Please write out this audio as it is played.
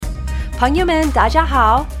朋友们，大家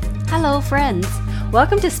好 Hello, friends.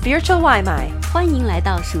 Welcome to Spiritual 外卖欢迎来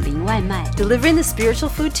到属灵外卖。Delivering the spiritual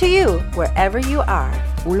food to you, wherever you are.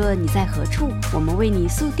 无论你在何处，我们为你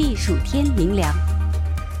速递属天灵粮。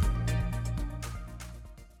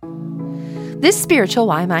This spiritual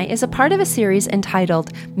Waimai is a part of a series entitled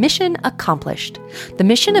Mission Accomplished, the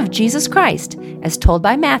mission of Jesus Christ as told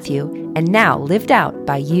by Matthew and now lived out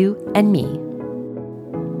by you and me.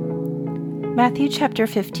 Matthew chapter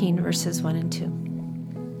 15, verses 1 and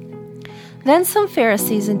 2. Then some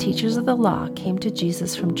Pharisees and teachers of the law came to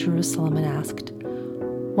Jesus from Jerusalem and asked,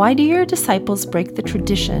 "Why do your disciples break the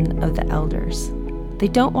tradition of the elders? They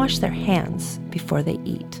don't wash their hands before they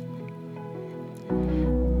eat."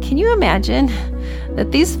 Can you imagine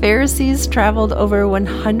that these Pharisees traveled over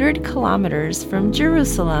 100 kilometers from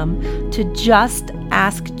Jerusalem to just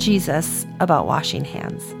ask Jesus about washing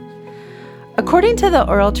hands? According to the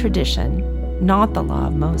oral tradition, not the law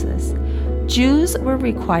of Moses, Jews were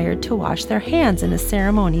required to wash their hands in a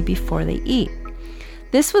ceremony before they eat.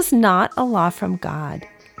 This was not a law from God,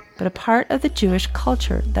 but a part of the Jewish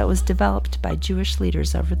culture that was developed by Jewish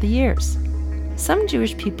leaders over the years. Some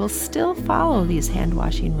Jewish people still follow these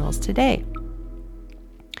hand-washing rules today.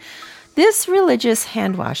 This religious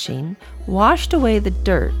hand-washing washed away the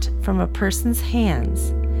dirt from a person's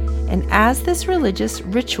hands, and as this religious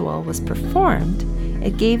ritual was performed,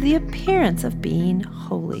 it gave the appearance of being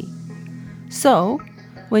holy. So,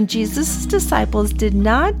 when Jesus' disciples did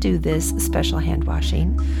not do this special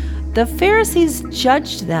hand-washing, the Pharisees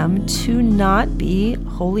judged them to not be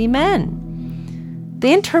holy men.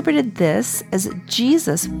 They interpreted this as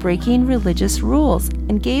Jesus breaking religious rules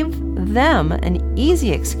and gave them an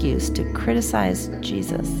easy excuse to criticize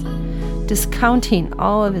Jesus, discounting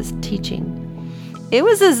all of his teaching. It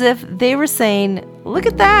was as if they were saying, "Look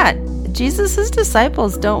at that! Jesus'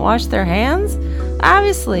 disciples don't wash their hands?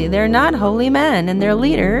 Obviously, they're not holy men, and their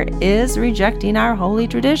leader is rejecting our holy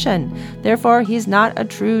tradition. Therefore, he's not a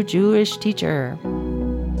true Jewish teacher."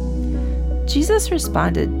 Jesus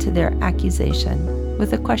responded to their accusation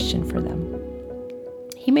with a question for them.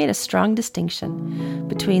 He made a strong distinction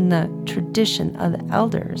between the tradition of the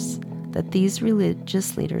elders that these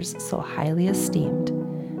religious leaders so highly esteemed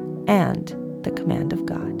and the command of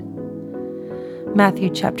God. Matthew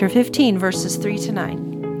chapter 15, verses 3 to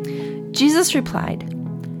 9. Jesus replied,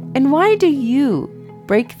 "And why do you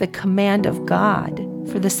break the command of God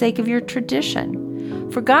for the sake of your tradition?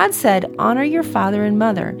 For God said, 'Honor your father and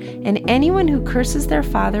mother,' and anyone who curses their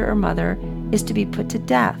father or mother is to be put to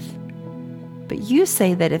death. But you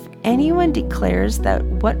say that if anyone declares that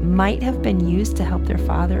what might have been used to help their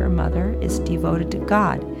father or mother is devoted to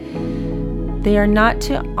God, they are not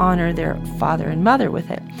to honor their father and mother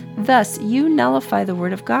with it. Thus, you nullify the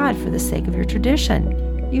word of God for the sake of your tradition.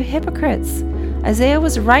 You hypocrites! Isaiah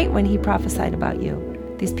was right when he prophesied about you.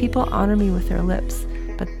 These people honor me with their lips,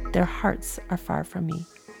 but their hearts are far from me.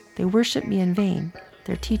 They worship me in vain.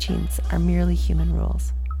 Their teachings are merely human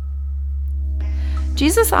rules."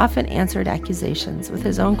 Jesus often answered accusations with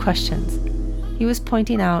his own questions. He was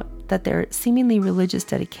pointing out that their seemingly religious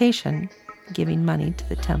dedication, giving money to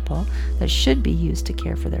the temple that should be used to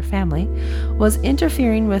care for their family, was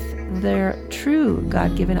interfering with their true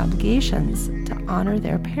God-given obligations to honor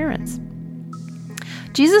their parents.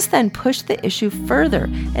 Jesus then pushed the issue further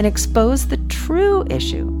and exposed the true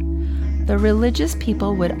issue. The religious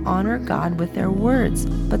people would honor God with their words,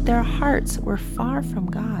 but their hearts were far from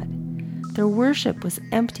God. Their worship was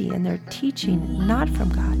empty and their teaching not from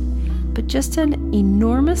God, but just an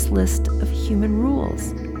enormous list of human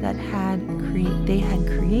rules that they had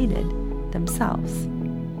created themselves.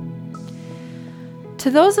 To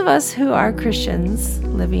those of us who are Christians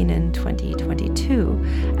living in 2022,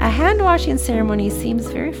 a hand-washing ceremony seems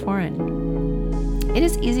very foreign. It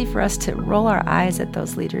is easy for us to roll our eyes at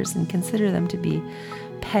those leaders and consider them to be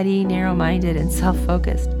petty, narrow-minded, and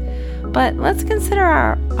self-focused. But let's consider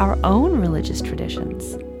our own religious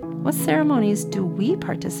traditions. What ceremonies do we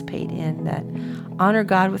participate in that honor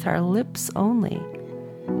God with our lips only?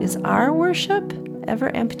 Is our worship ever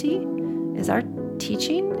empty? Is our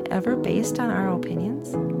teaching ever based on our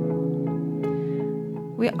opinions?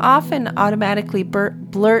 We often automatically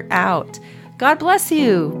blurt out, "God bless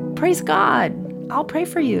you, praise God, I'll pray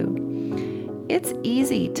for you." It's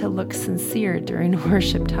easy to look sincere during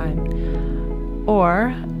worship time,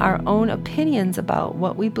 or our own opinions about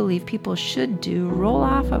what we believe people should do roll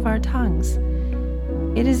off of our tongues.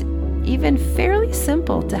 It is even fairly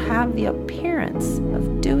simple to have the appearance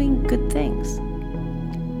of doing good things.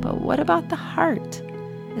 But what about the heart?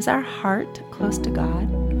 Is our heart close to God,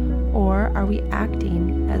 or are we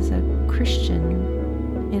acting as a Christian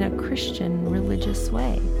in a Christian religious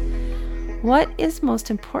way? What is most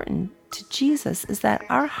important to Jesus is that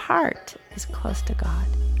our heart is close to God.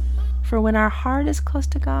 For when our heart is close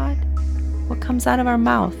to God, what comes out of our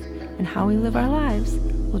mouth and how we live our lives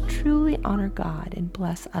will truly honor God and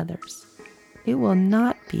bless others. It will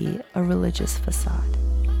not be a religious facade.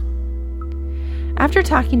 After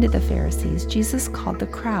talking to the Pharisees, Jesus called the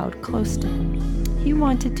crowd close to him. He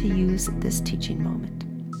wanted to use this teaching moment.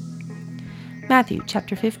 Matthew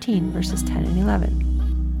chapter 15, verses 10 and 11.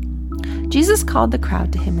 Jesus called the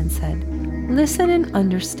crowd to him and said, "Listen and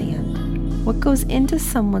understand. What goes into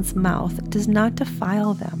someone's mouth does not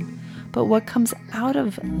defile them, but what comes out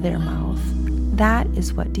of their mouth, that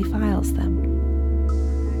is what defiles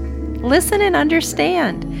them." Listen and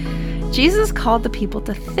understand. Jesus called the people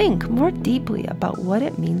to think more deeply about what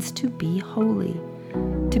it means to be holy.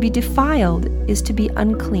 To be defiled is to be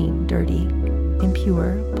unclean, dirty,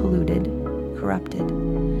 impure, polluted, corrupted.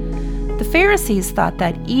 The Pharisees thought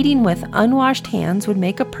that eating with unwashed hands would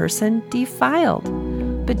make a person defiled.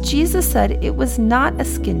 But Jesus said it was not a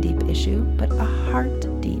skin-deep issue, but a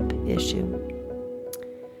heart-deep issue.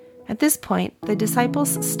 At this point, the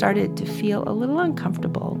disciples started to feel a little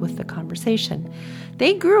uncomfortable with the conversation.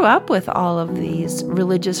 They grew up with all of these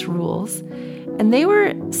religious rules, and they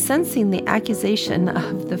were sensing the accusation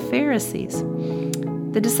of the Pharisees.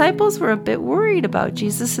 The disciples were a bit worried about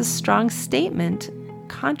Jesus' strong statement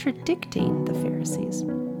contradicting the Pharisees.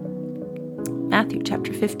 Matthew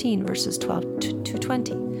chapter 15, verses 12 to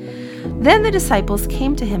 20. Then the disciples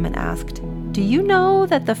came to him and asked, "Do you know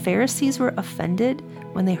that the Pharisees were offended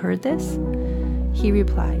when they heard this?" He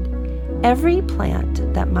replied, "Every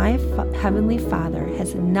plant that my heavenly Father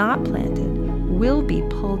has not planted will be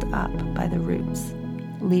pulled up by the roots.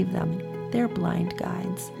 Leave them, they're blind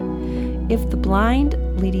guides. If the blind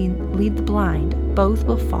lead the blind, both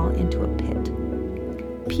will fall into a pit."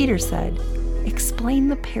 Peter said, "Explain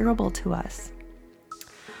the parable to us."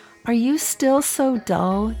 "Are you still so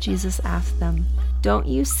dull?" Jesus asked them. "Don't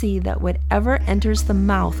you see that whatever enters the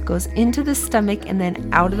mouth goes into the stomach and then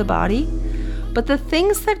out of the body? But the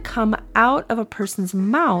things that come out of a person's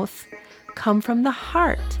mouth come from the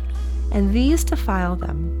heart, and these defile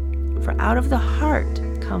them. For out of the heart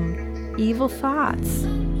come evil thoughts,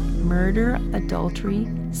 murder, adultery,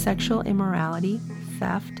 sexual immorality,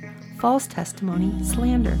 theft, false testimony,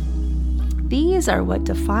 slander. These are what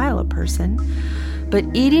defile a person, but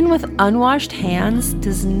eating with unwashed hands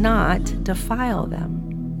does not defile them."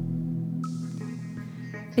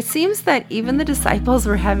 It seems that even the disciples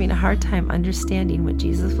were having a hard time understanding what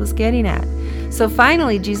Jesus was getting at. So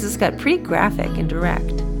finally, Jesus got pretty graphic and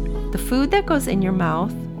direct. The food that goes in your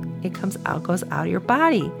mouth, goes out of your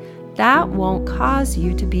body. That won't cause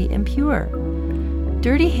you to be impure.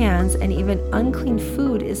 Dirty hands and even unclean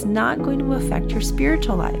food is not going to affect your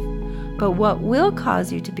spiritual life. But what will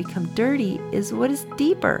cause you to become dirty is what is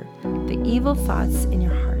deeper, the evil thoughts in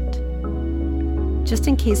your heart. Just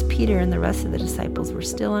in case Peter and the rest of the disciples were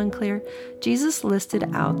still unclear, Jesus listed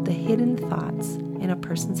out the hidden thoughts in a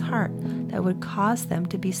person's heart that would cause them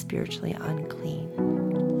to be spiritually unclean.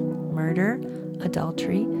 Murder,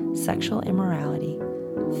 adultery, sexual immorality,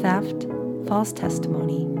 theft, false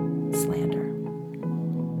testimony, slander.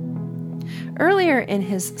 Earlier in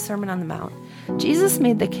his Sermon on the Mount, Jesus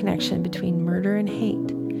made the connection between murder and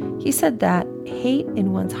hate. He said that hate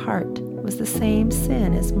in one's heart was the same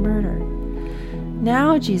sin as murder.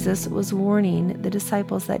 Now Jesus was warning the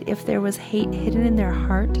disciples that if there was hate hidden in their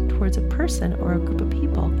heart towards a person or a group of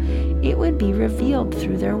people, it would be revealed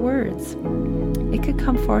through their words. It could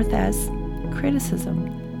come forth as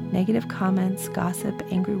criticism, negative comments, gossip,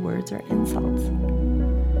 angry words, or insults.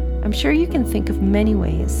 I'm sure you can think of many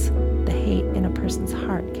ways the hate in a person's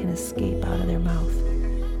heart can escape out of their mouth.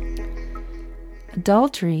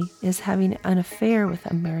 Adultery is having an affair with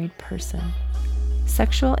a married person.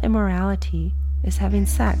 Sexual immorality is having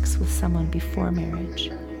sex with someone before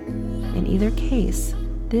marriage. In either case,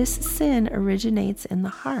 this sin originates in the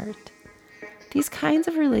heart. These kinds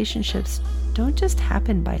of relationships don't just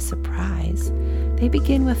happen by surprise. They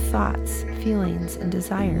begin with thoughts, feelings, and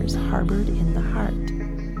desires harbored in the heart.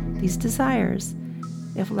 These desires,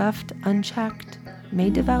 if left unchecked, may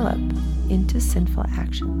develop into sinful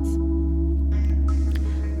actions.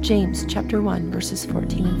 James chapter 1, verses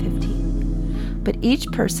 14 and 15. But each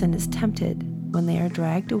person is tempted when they are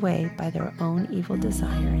dragged away by their own evil desire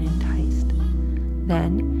and enticed.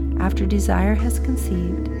 Then, after desire has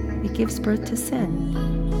conceived, it gives birth to sin,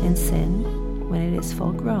 and sin, when it is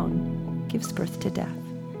full grown, gives birth to death.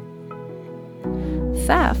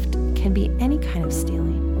 Theft can be any kind of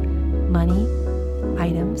stealing. Money,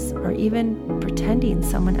 items, or even pretending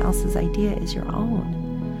someone else's idea is your own.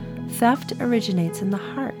 Theft originates in the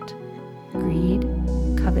heart. greed,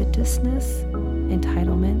 covetousness,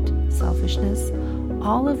 entitlement, selfishness,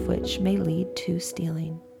 all of which may lead to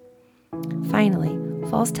stealing. Finally,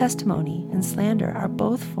 false testimony and slander are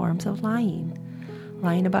both forms of lying.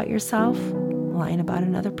 Lying about yourself, lying about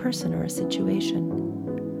another person or a situation.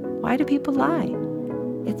 Why do people lie?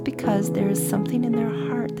 It's because there is something in their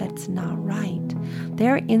heart that's not right.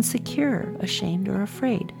 They're insecure, ashamed, or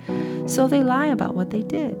afraid, so they lie about what they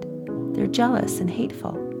did. They're jealous and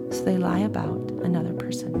hateful, so they lie about another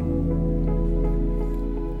person.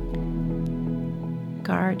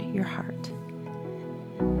 Guard your heart.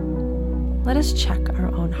 Let us check our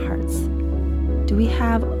own hearts. Do we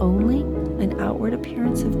have only an outward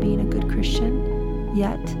appearance of being a good Christian,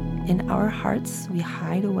 yet in our hearts we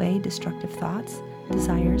hide away destructive thoughts,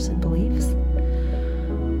 desires, and beliefs?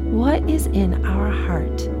 What is in our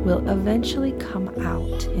heart will eventually come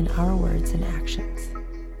out in our words and actions.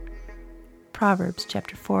 Proverbs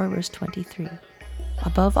chapter 4, verse 23.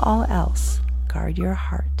 Above all else, guard your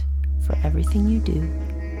heart, for everything you do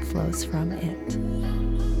flows from it.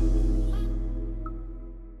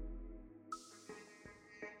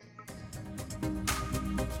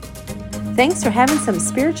 Thanks for having some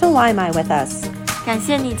spiritual Waimai with us. 感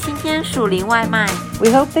谢你今天属灵外卖 We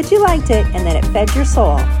hope that you liked it and that it fed your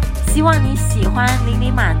soul. 希望你喜欢灵里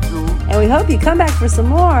满足 And we hope you come back for some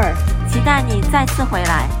more. 期待你再次回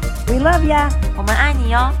来 We love ya. 我们爱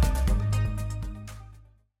你哟